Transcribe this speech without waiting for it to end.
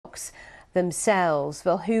box themselves.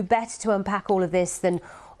 Well, who better to unpack all of this than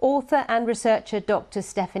author and researcher Dr.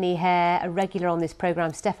 Stephanie Hare, a regular on this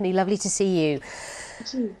programme. Stephanie, lovely to see you.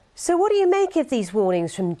 Thank you. So what do you make of these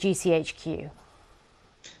warnings from GCHQ?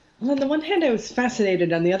 Well, on the one hand, I was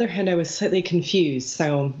fascinated. On the other hand, I was slightly confused.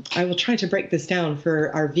 So I will try to break this down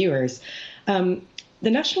for our viewers. The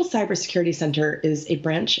National Cybersecurity Center is a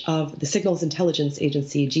branch of the Signals Intelligence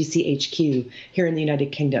Agency, GCHQ, here in the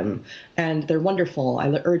United Kingdom. And they're wonderful. I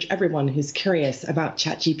urge everyone who's curious about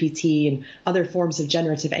ChatGPT and other forms of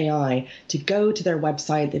generative AI to go to their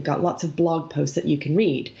website. They've got lots of blog posts that you can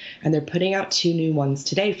read. And they're putting out 2 new ones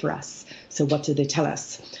today for us. So what do they tell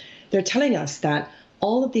us? They're telling us that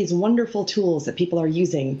all of these wonderful tools that people are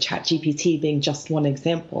using, ChatGPT being just one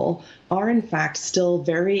example, are in fact still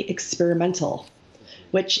very experimental,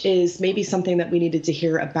 which is maybe something that we needed to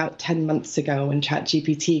hear about 10 months ago when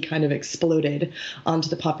ChatGPT kind of exploded onto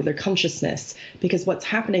the popular consciousness. Because what's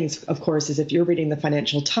happening, of course, is if you're reading the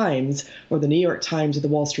Financial Times or the New York Times or the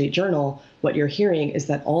Wall Street Journal, what you're hearing is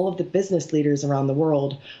that all of the business leaders around the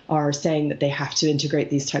world are saying that they have to integrate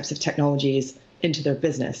these types of technologies into their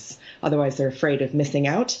business. Otherwise, they're afraid of missing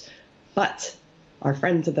out. But our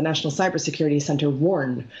friends at the National Cybersecurity Center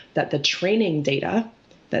warn that the training data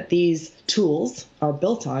that these tools are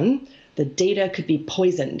built on, the data could be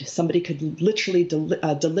poisoned. Somebody could literally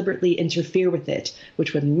deliberately interfere with it,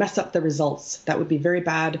 which would mess up the results. That would be very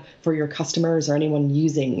bad for your customers or anyone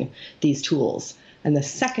using these tools. And the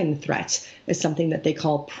second threat is something that they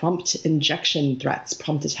call prompt injection threats,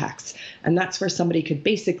 prompt attacks. And that's where somebody could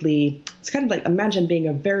basically, it's kind of like, imagine being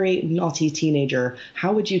a very naughty teenager.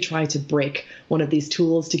 How would you try to break one of these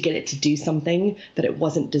tools to get it to do something that it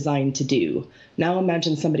wasn't designed to do? Now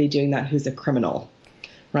imagine somebody doing that who's a criminal,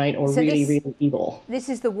 right? Or so really evil. This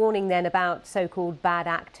is the warning then about so-called bad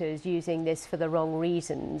actors using this for the wrong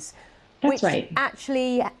reasons. That's right.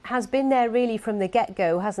 Actually has been there really from the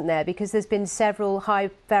get-go, hasn't there? Because there's been several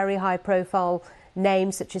very high-profile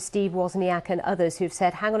names such as Steve Wozniak and others who've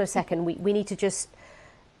said, hang on a second, we need to just,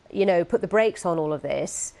 you know, put the brakes on all of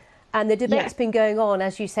this. And the debate's been going on,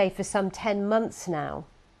 as you say, for some 10 months now.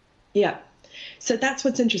 Yeah. So that's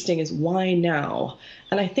what's interesting, is why now?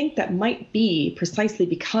 And I think that might be precisely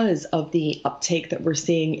because of the uptake that we're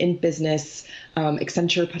seeing in business.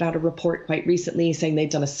 Accenture put out a report quite recently saying they'd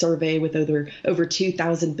done a survey with over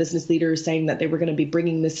 2,000 business leaders saying that they were going to be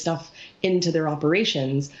bringing this stuff into their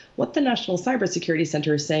operations. What the National Cybersecurity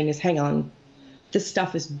Center is saying is, hang on, this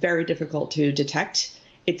stuff is very difficult to detect.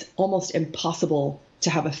 It's almost impossible to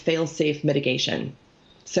have a fail-safe mitigation.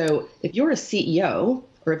 So if you're a CEO,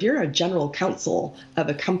 or if you're a general counsel of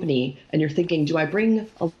a company and you're thinking, do I bring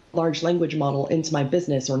a large language model into my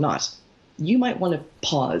business or not? You might want to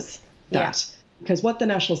pause that. Because what the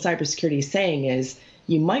National Cybersecurity is saying is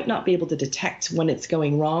you might not be able to detect when it's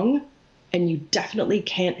going wrong, and you definitely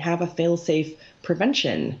can't have a fail-safe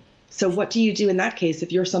prevention. So what do you do in that case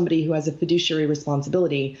if you're somebody who has a fiduciary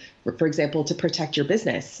responsibility, for example, to protect your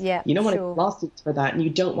business? You don't want to get lawsuits for that, and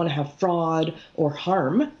you don't want to have fraud or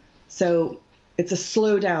harm. So it's a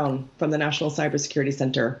slowdown from the National Cybersecurity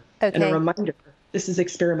Center. And a reminder, this is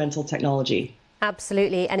experimental technology.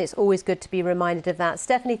 Absolutely, and it's always good to be reminded of that.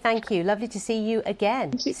 Stephanie, thank you. Lovely to see you again.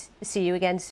 Thank you. See you again soon.